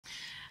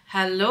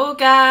Hello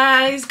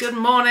guys, good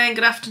morning,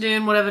 good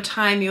afternoon, whatever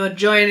time you're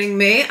joining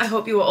me. I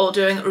hope you are all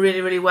doing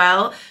really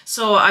well.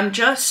 So I'm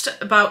just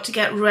about to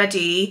get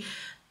ready.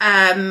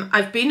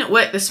 I've been at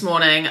work this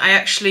morning. I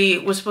actually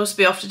was supposed to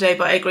be off today,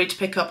 but I agreed to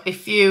pick up a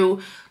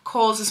few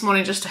calls this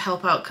morning just to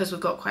help out because we've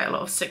got quite a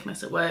lot of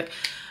sickness at work.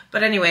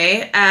 But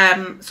anyway,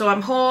 so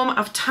I'm home,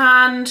 I've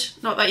tanned,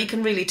 not that you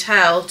can really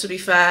tell to be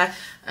fair.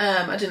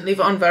 I didn't leave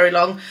it on very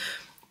long,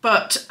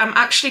 but I'm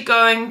actually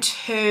going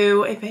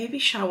to a baby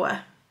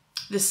shower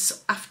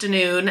this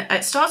afternoon.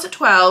 It starts at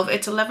 12,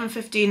 it's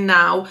 11:15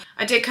 now.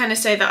 I did kind of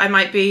say that I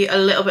might be a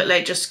little bit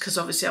late just because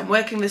obviously I'm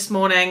working this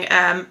morning,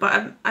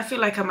 but I feel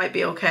like I might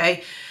be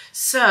okay.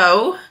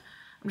 So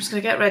I'm just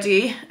gonna get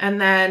ready and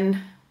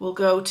then we'll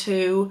go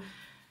to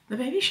the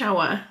baby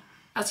shower.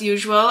 As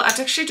usual, I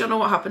actually don't know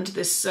what happened to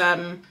this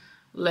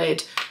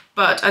lid,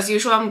 but as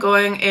usual I'm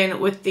going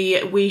in with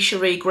the Wee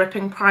Cherie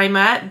Gripping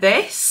Primer.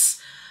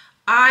 This,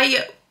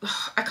 I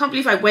can't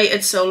believe I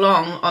waited so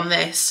long on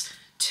this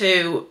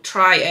to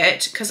try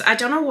it because I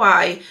don't know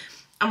why.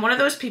 I'm one of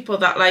those people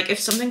that, like,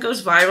 if something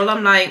goes viral,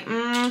 I'm like,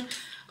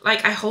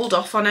 like I hold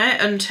off on it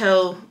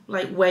until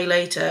like way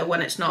later when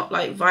it's not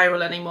like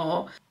viral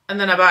anymore, and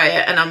then I buy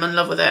it and I'm in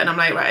love with it and I'm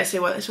like, right, I see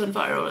why this went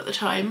viral at the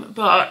time.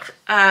 But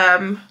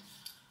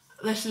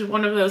this is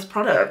one of those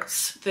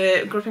products,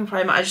 the gripping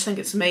primer. I just think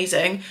it's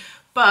amazing.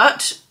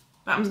 But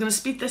I'm gonna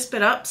speed this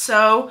bit up,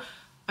 so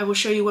I will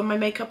show you when my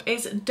makeup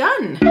is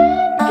done.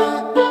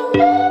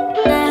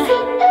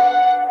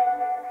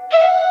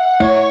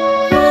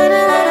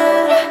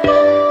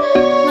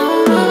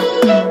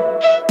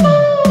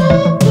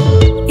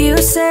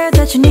 Said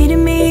that you needed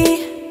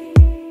me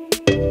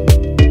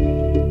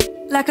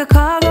like a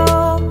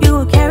cargo, you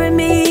will carry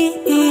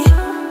me.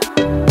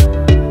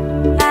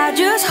 I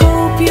just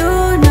hope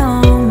you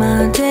know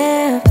my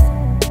depth,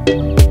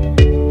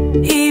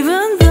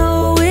 even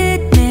though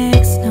it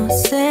makes no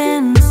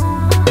sense.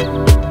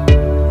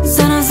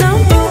 Sometimes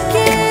I'm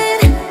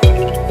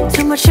broken,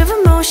 too much of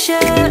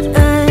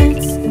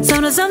emotions.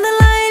 Sometimes I'm the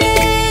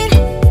lightning,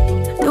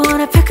 don't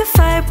wanna pick a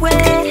fight with.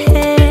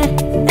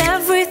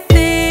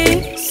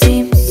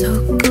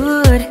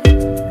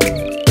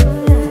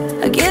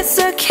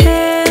 I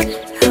can't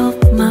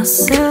help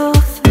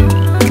myself.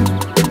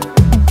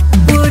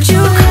 Would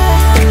you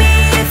call me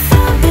if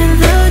I'm in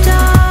the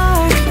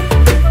dark?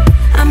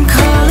 I'm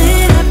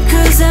calling up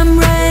 'cause I'm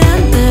right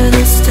under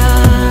the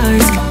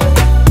stars.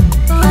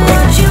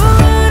 Would you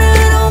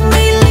run on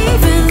me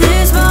leaving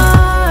this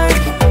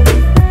mark?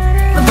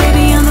 But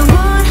baby, I'm the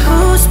one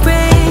who's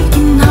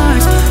breaking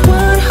hearts,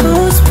 one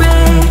who's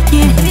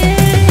breaking it.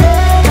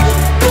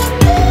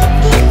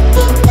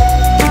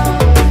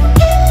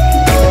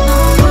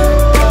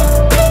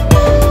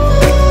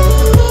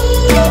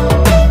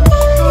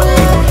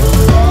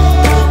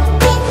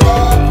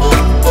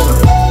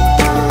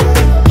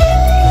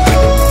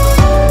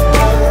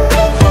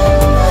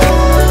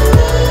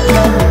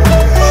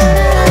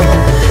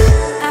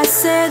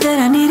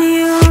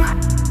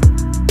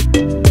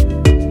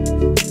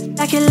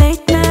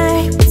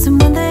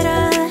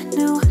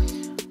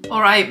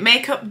 Alright,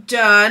 makeup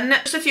done.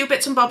 Just a few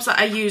bits and bobs that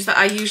I use that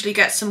I usually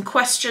get some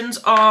questions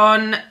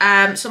on.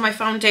 So my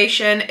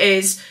foundation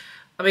is,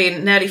 I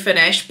mean, nearly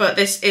finished, but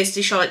this is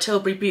the Charlotte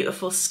Tilbury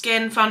Beautiful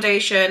Skin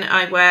Foundation.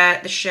 I wear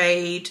the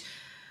shade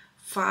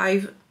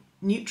 5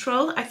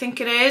 Neutral, I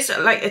think it is.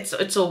 Like,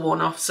 it's all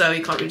worn off, so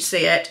you can't really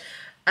see it.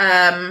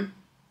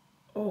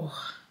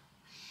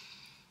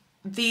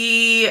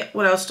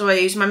 What else do I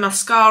use? My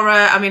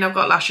mascara, I mean, I've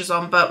got lashes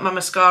on, but my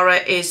mascara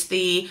is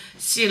the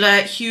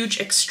Stila Huge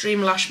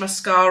Extreme Lash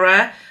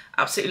Mascara.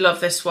 Absolutely love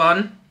this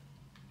one.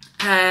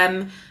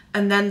 And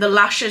then the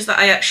lashes that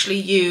I actually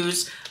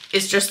use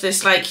is just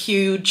this like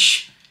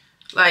huge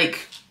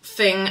like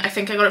thing. I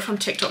think I got it from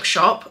TikTok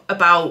Shop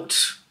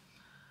about,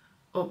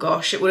 oh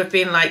gosh, it would have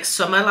been like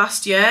summer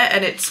last year,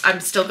 and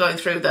I'm still going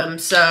through them.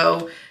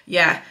 So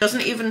yeah, it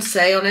doesn't even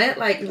say on it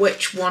like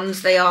which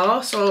ones they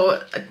are,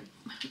 so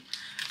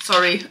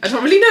sorry, I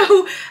don't really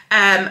know.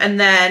 And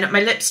then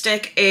my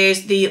lipstick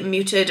is the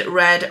Muted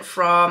Red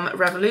from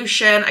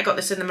Revolution. I got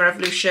this in the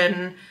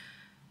Revolution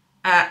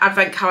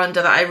advent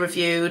calendar that I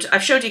reviewed.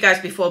 I've showed you guys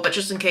before, but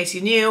just in case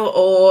you knew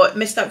or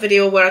missed that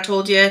video where I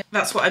told you,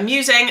 that's what I'm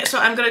using. So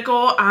I'm gonna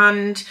go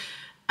and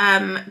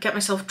get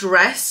myself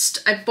dressed.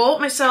 I bought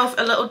myself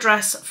a little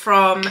dress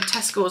from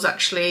Tesco's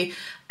actually.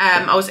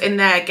 I was in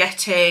there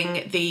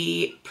getting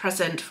the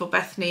present for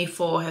Bethany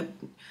for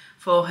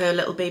her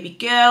little baby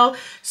girl,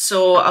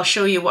 so I'll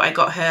show you what I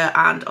got her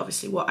and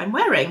obviously what I'm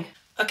wearing.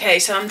 Okay,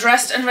 so I'm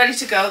dressed and ready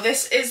to go.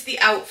 This is the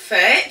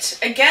outfit.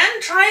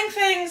 Again, trying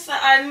things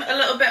that I'm a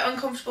little bit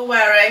uncomfortable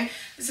wearing.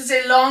 This is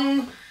a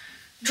long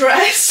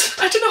dress.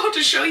 I don't know how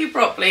to show you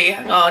properly.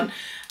 Hang on.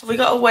 Have we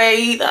got a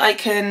way that I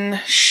can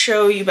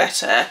show you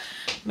better?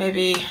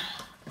 Maybe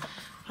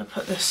I'll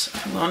put this,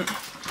 hang on.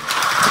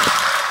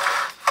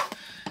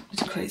 Need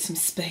to create some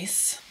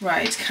space.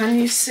 Right, can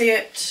you see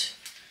it?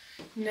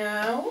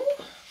 No.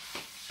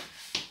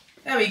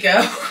 There we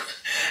go.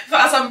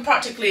 As I'm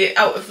practically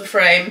out of the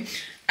frame.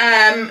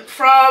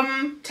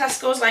 from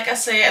Tesco's, like I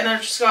say, and then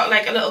I've just got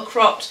like a little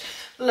cropped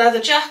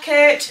leather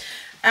jacket.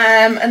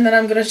 And then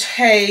I'm going to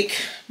take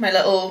my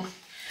little,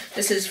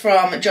 this is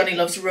from Johnny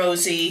Loves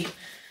Rosie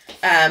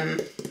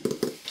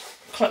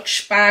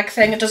clutch bag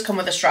thing. It does come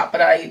with a strap,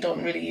 but I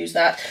don't really use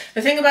that.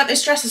 The thing about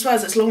this dress as well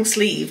is it's long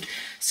sleeved,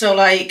 so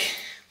like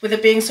with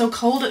it being so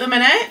cold at the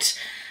minute,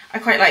 I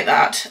quite like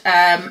that.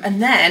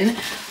 And then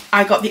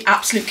I got the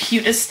absolute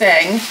cutest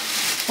thing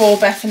for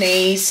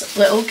Bethany's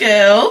little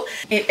girl.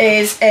 It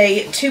is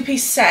a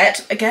 2-piece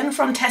set, again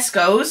from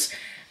Tesco's.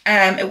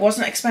 It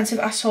wasn't expensive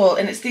at all,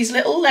 and it's these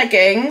little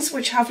leggings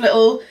which have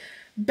little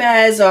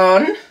bears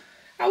on.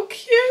 How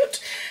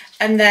cute.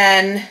 And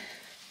then,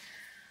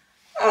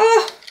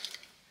 oh,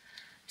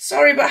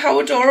 sorry, but how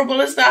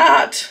adorable is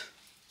that?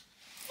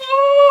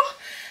 Oh.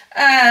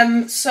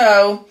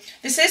 So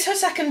this is her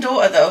second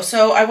daughter though,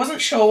 so I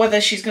wasn't sure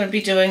whether she's going to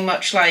be doing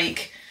much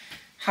like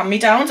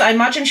hand-me-downs. I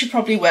imagine she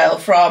probably will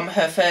from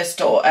her first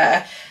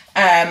daughter,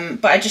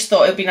 but I just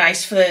thought it would be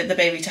nice for the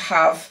baby to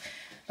have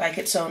like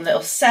its own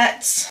little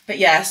sets. But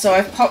yeah, so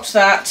I've popped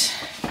that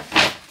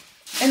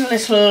in a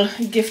little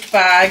gift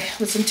bag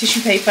with some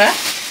tissue paper,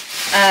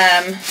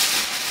 and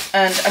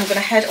I'm going to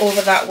head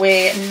over that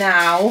way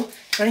now.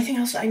 Is there anything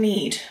else that I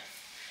need?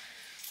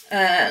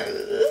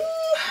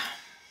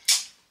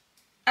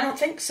 I don't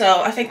think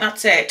so. I think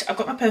that's it. I've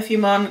got my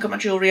perfume on, I've got my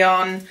jewellery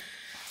on,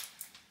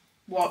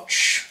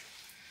 watch.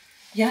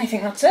 Yeah, I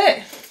think that's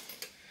it.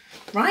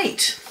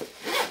 Right,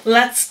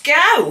 let's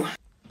go.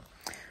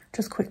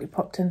 Just quickly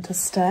popped into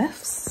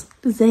Steph's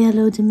to say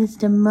hello to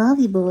Mr.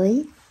 Marley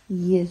boy.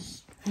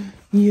 Yes,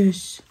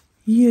 yes,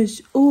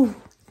 yes. Oh,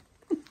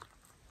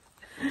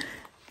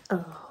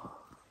 oh.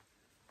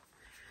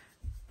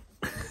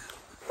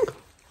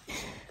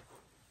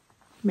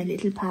 My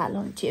little pal,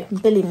 aren't you?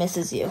 Billy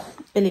misses you.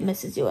 Billy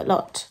misses you a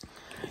lot.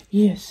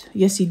 Yes,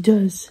 yes he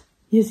does.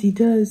 Yes he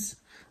does.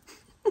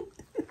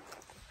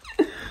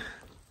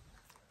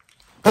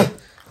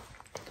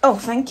 Oh,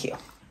 thank you.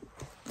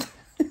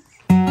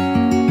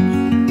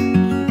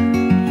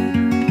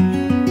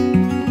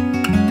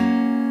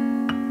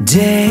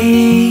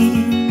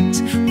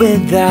 Days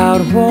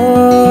without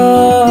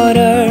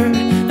water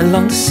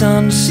along the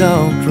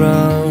sun-soaked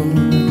road.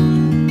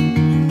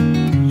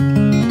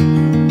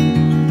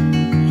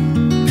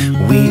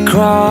 We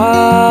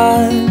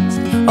crossed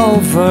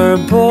over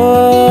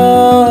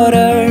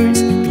borders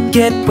to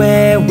get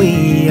where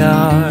we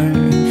are,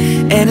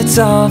 and it's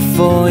all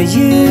for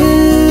you.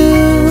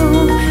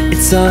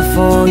 It's all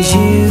for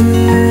you.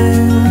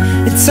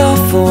 It's all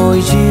for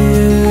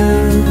you.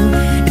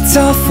 It's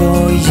all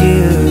for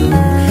you.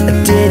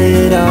 I did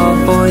it all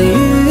for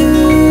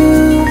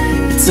you.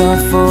 It's all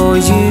for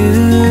you.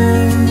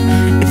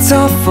 It's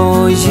all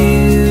for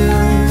you.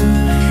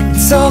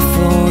 It's all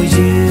for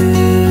you.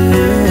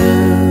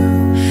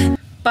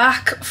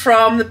 Back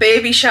from the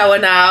baby shower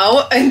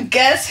now, and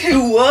guess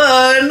who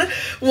won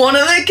one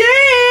of the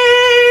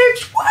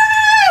games? Wow!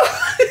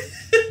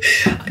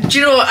 Do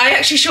you know, I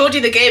actually showed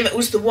you the game. It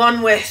was the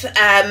one with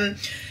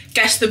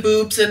guess the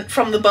boobs and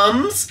from the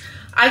bums.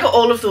 I got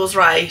all of those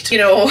right, you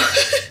know.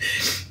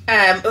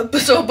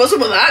 So buzzing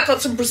with that,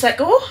 got some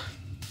Prosecco.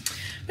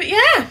 But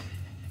yeah,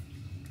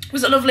 it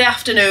was a lovely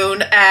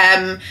afternoon.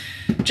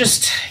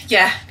 Just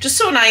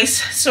so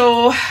nice.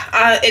 So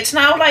it's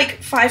now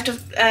like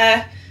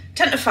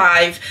 10 to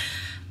 5.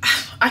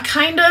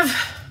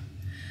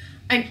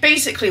 And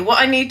basically what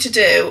I need to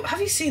do, have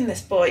you seen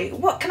this boy?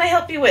 What can I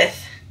help you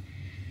with?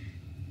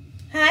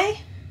 Hey?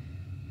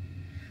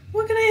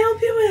 What can I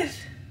help you with?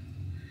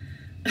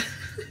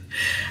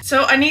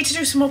 So I need to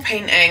do some more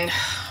painting.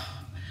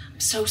 I'm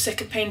so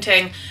sick of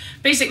painting.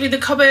 Basically the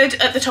cupboard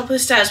at the top of the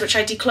stairs, which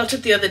I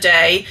decluttered the other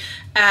day,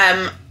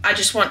 I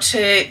just want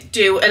to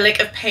do a lick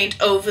of paint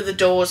over the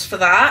doors for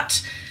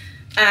that.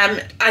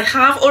 I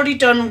have already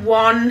done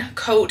one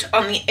coat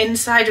on the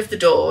inside of the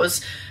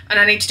doors, and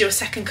I need to do a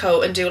second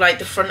coat and do like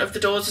the front of the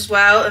doors as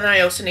well. And then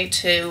I also need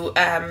to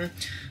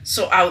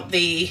sort out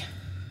the,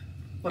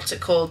 what's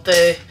it called,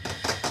 the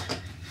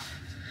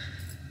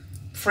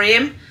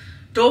frame,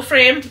 door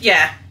frame.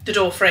 Yeah, the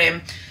door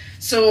frame.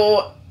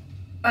 So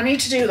I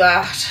need to do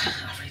that.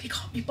 I really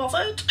can't be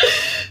bothered.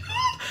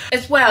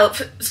 As well,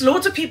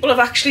 loads of people have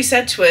actually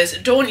said to us,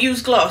 don't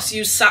use gloss,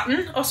 use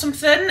satin or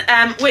something,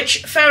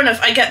 which, fair enough,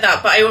 I get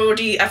that, but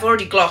I've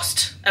already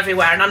glossed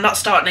everywhere, and I'm not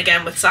starting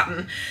again with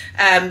satin.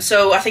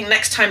 So I think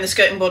next time the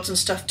skirting boards and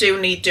stuff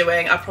do need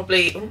doing, I'll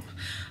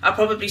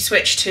probably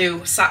switch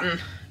to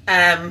satin,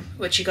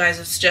 which you guys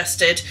have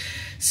suggested.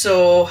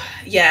 So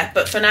yeah,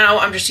 but for now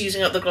I'm just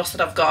using up the gloss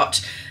that I've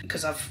got,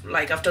 because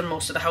I've done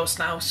most of the house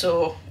now.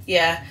 So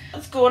yeah,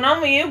 what's going on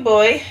with you,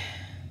 boy?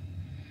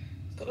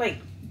 He's got like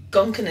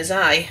gunk in his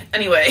eye.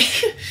 Anyway,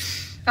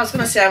 I was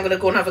gonna say I'm gonna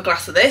go and have a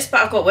glass of this,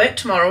 but I've got work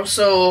tomorrow,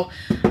 so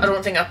I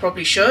don't think I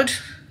probably should.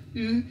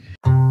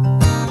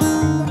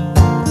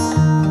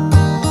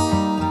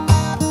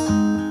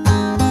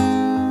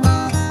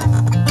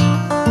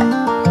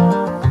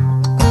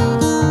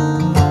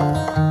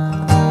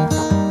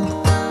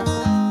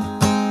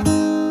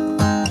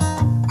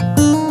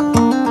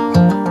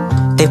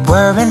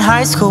 were in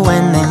high school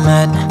when they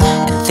met,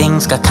 and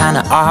things got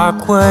kinda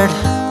awkward.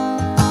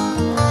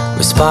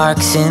 With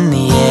sparks in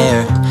the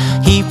air,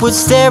 he would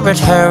stare at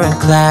her in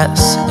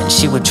class, and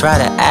she would try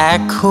to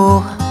act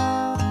cool,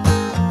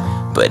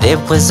 but it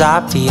was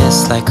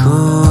obvious, like,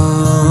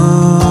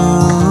 ooh,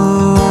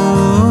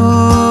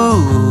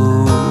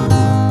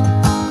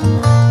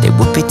 they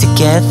would be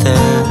together,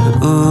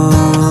 ooh.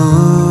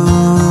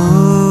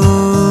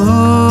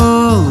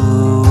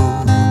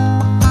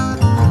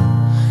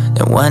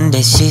 Then one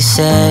day she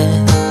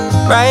said,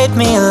 write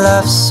me a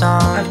love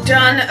song. I've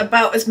done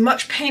about as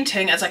much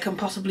painting as I can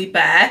possibly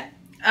bear.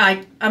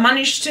 I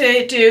managed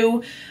to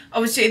do,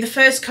 obviously, the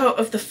first coat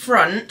of the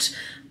front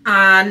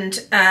and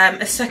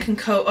a second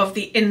coat of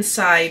the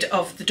inside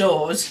of the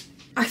doors.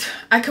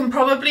 I can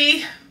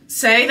probably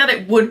say that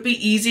it would be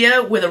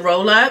easier with a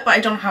roller, but I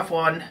don't have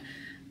one.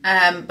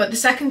 But the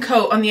second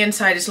coat on the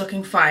inside is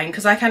looking fine,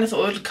 because I kind of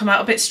thought it would come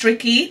out a bit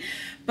streaky,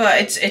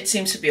 but it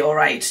seems to be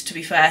alright, to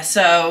be fair.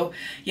 So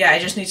yeah, I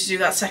just need to do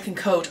that second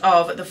coat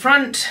of the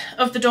front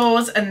of the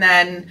doors and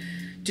then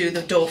do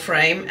the door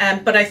frame.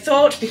 But I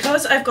thought,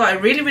 because I've got a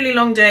really, really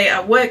long day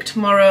at work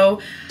tomorrow,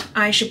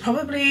 I should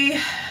probably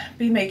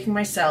be making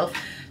myself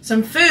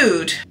some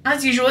food.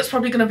 As usual, it's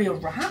probably going to be a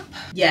wrap.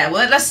 Yeah,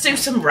 well, let's do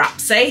some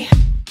wraps, eh?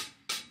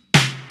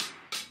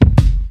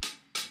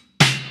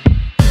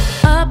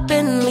 Up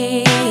and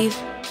leave.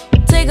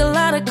 Take a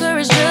lot of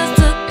courage just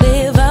to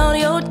live out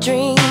your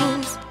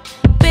dreams.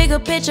 Bigger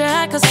picture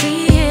I could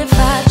see if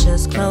I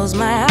just close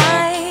my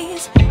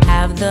eyes.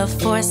 Have the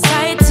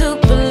foresight to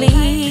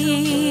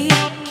believe.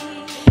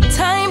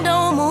 Time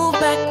don't move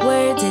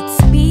backwards, it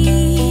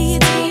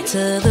speeds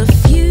to the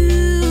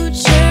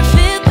future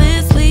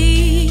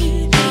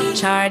fearlessly.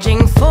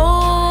 Charging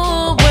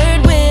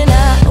forward when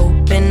I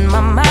open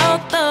my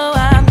mouth, though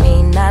I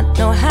may not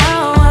know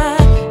how. I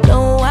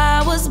know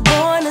I was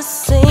born to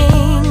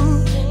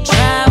sing.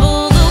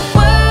 Travel the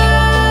world,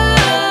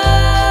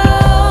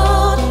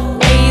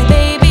 raise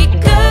baby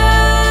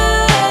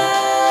girls,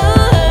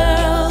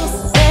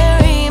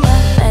 bury my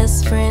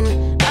best friend.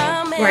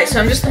 Right, so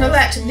I'm just going to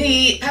let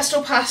the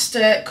pesto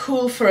pasta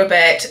cool for a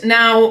bit.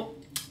 Now,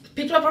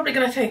 people are probably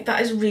going to think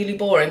that is really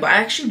boring, but I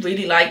actually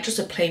really like just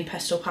a plain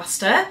pesto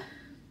pasta.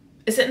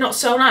 Is it not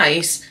so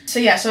nice? So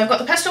yeah, so I've got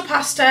the pesto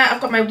pasta,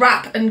 I've got my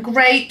wrap and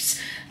grapes.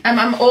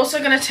 I'm also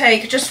going to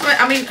take, just for,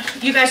 I mean,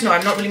 you guys know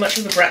I'm not really much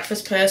of a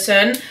breakfast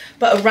person,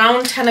 but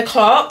around 10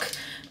 o'clock,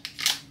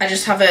 I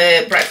just have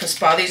a breakfast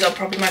bar. These are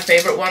probably my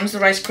favourite ones, the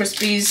Rice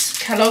Krispies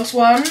Kellogg's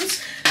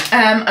ones.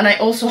 And I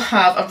also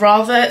have a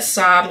rather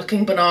sad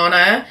looking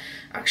banana.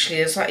 Actually,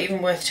 is that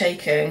even worth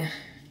taking?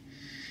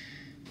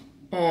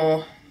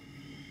 Or,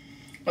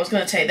 I was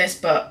going to take this,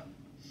 but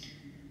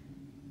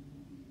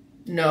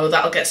no,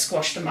 that'll get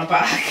squashed in my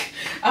back.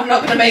 I'm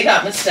not going to make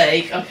that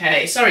mistake.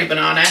 Okay, sorry,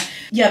 banana.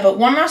 Yeah, but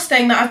one last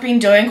thing that I've been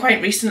doing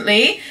quite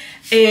recently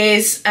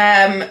is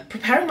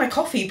preparing my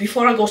coffee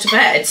before I go to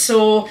bed.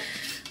 So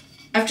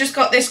I've just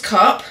got this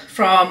cup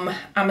from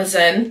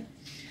Amazon.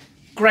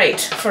 Great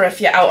for if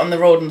you're out on the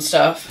road and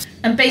stuff.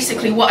 And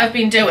basically what I've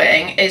been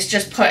doing is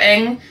just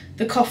putting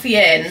the coffee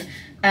in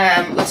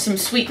with some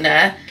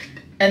sweetener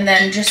and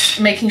then just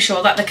making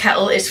sure that the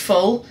kettle is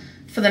full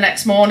for the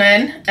next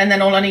morning, and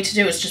then all I need to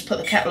do is just put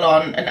the kettle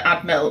on and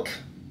add milk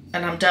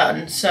and I'm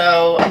done.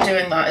 So I'm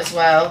doing that as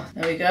well.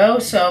 There we go.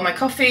 So my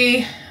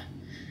coffee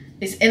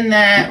is in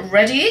there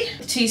ready.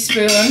 A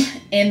teaspoon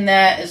in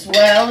there as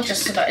well,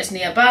 just so that it's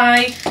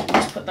nearby.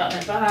 Just put that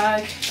in a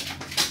bag.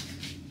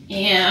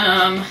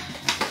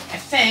 I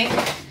think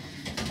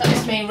that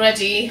is me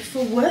ready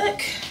for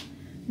work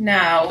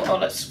now. Oh,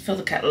 let's fill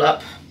the kettle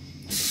up.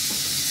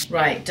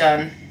 Right,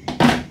 done.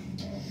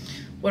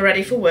 We're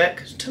ready for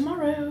work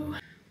tomorrow.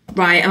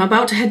 Right, I'm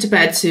about to head to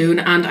bed soon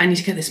and I need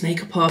to get this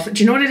makeup off.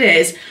 Do you know what it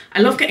is? I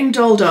love getting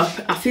dolled up.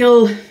 I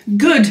feel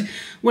good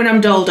when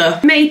I'm dolled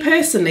up. Me,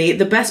 personally,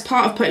 the best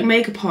part of putting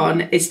makeup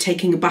on is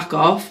taking it back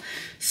off.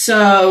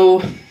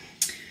 So,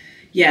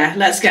 yeah,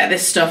 let's get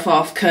this stuff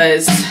off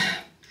because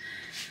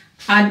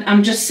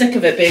I'm just sick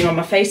of it being on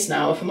my face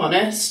now, if I'm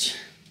honest.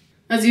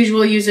 As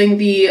usual, using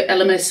the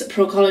Elemis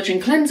Pro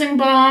Collagen Cleansing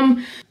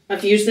Balm.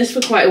 I've used this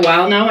for quite a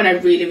while now and I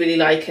really, really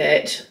like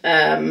it.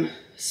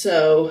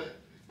 So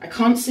I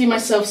can't see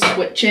myself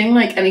switching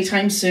like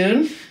anytime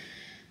soon,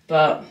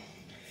 but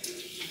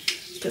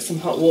get some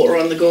hot water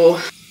on the go.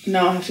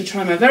 Now I have to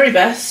try my very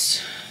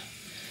best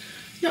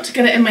not to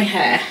get it in my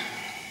hair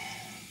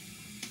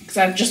because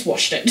I've just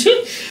washed it.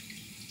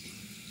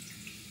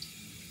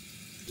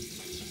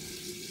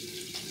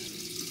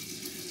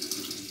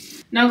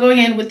 Now going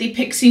in with the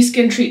Pixi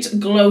Skin Treats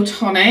Glow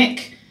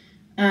Tonic.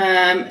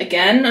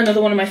 Again,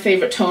 another one of my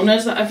favourite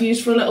toners that I've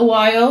used for a little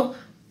while.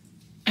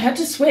 I had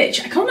to switch.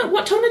 I can't remember,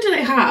 what toner did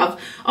I have?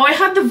 Oh, I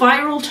had the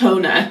viral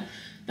toner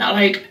that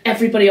like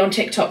everybody on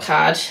TikTok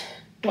had.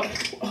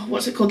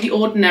 What's it called? The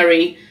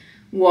Ordinary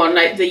one,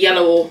 like the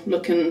yellow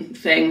looking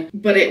thing.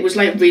 But it was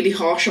like really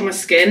harsh on my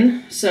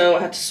skin, so I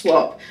had to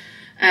swap.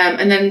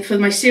 And then for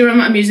my serum,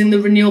 I'm using the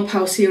Renewal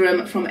Power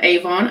Serum from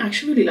Avon. I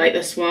actually really like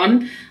this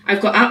one. I've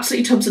got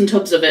absolutely tubs and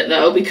tubs of it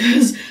though,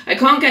 because I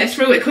can't get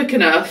through it quick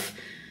enough.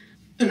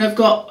 And I've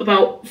got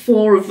about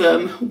 4 of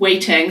them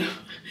waiting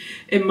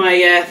in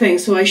my thing.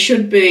 So I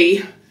should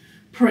be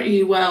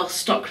pretty well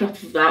stocked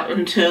up of that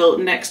until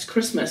next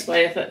Christmas,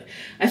 I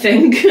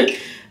think.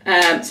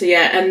 So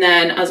yeah, and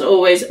then as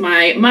always,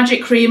 my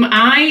magic cream.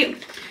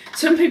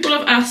 Some people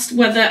have asked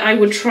whether I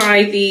would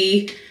try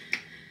the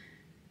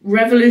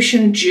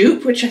Revolution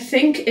dupe, which I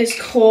think is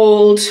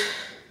called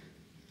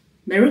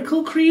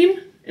Miracle Cream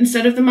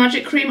instead of the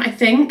magic cream, I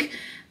think.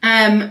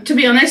 To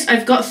be honest,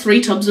 I've got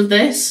 3 tubs of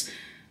this,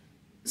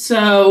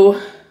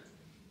 so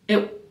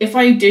if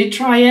I did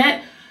try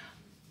it,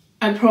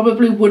 I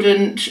probably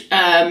wouldn't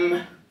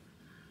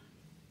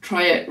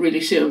try it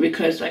really soon,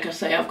 because like I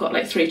say, I've got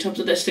like 3 tubs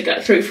of this to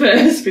get through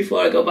first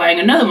before I go buying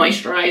another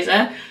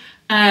moisturiser.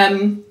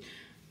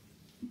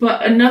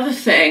 But another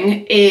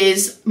thing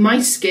is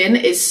my skin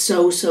is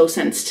so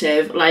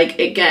sensitive. Like,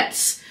 it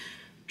gets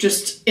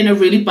just in a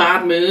really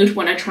bad mood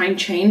when I try and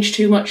change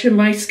too much in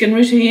my skin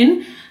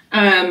routine.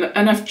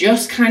 And I've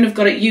just kind of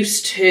got it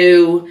used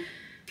to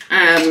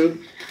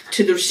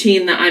the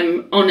routine that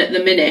I'm on at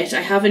the minute.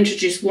 I have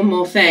introduced one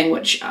more thing,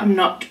 which I'm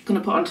not going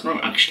to put on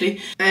tomorrow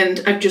actually.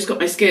 And I've just got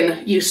my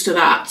skin used to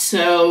that.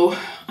 So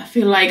I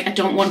feel like I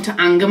don't want to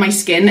anger my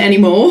skin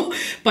anymore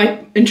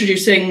by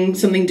introducing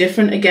something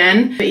different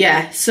again. But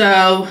yeah,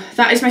 so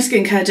that is my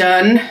skincare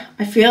done.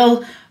 I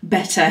feel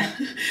better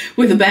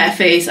with a better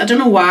face. I don't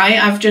know why.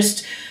 I've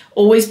just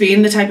always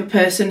been the type of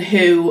person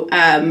who,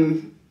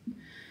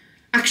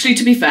 actually,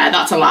 to be fair,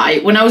 that's a lie.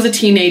 When I was a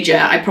teenager,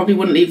 I probably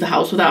wouldn't leave the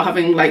house without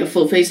having like a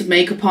full face of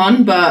makeup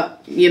on,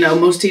 but you know,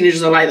 most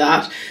teenagers are like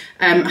that.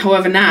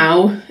 However,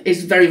 now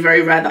it's very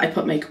rare that I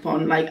put makeup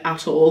on, like,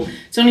 at all.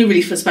 It's only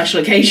really for special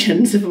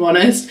occasions, if I'm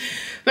honest.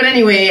 But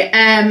anyway,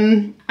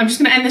 I'm just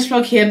going to end this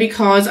vlog here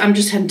because I'm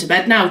just heading to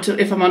bed now,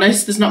 if I'm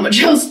honest. There's not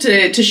much else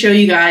to show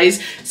you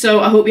guys. So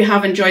I hope you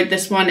have enjoyed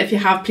this one. If you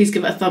have, please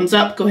give it a thumbs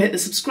up. Go hit the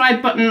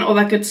subscribe button, all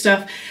that good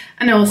stuff.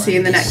 And I will see you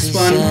in the next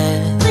one.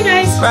 Bye,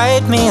 guys.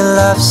 Write me a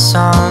love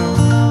song,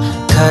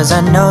 'cause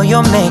I know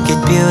you'll make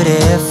it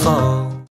beautiful.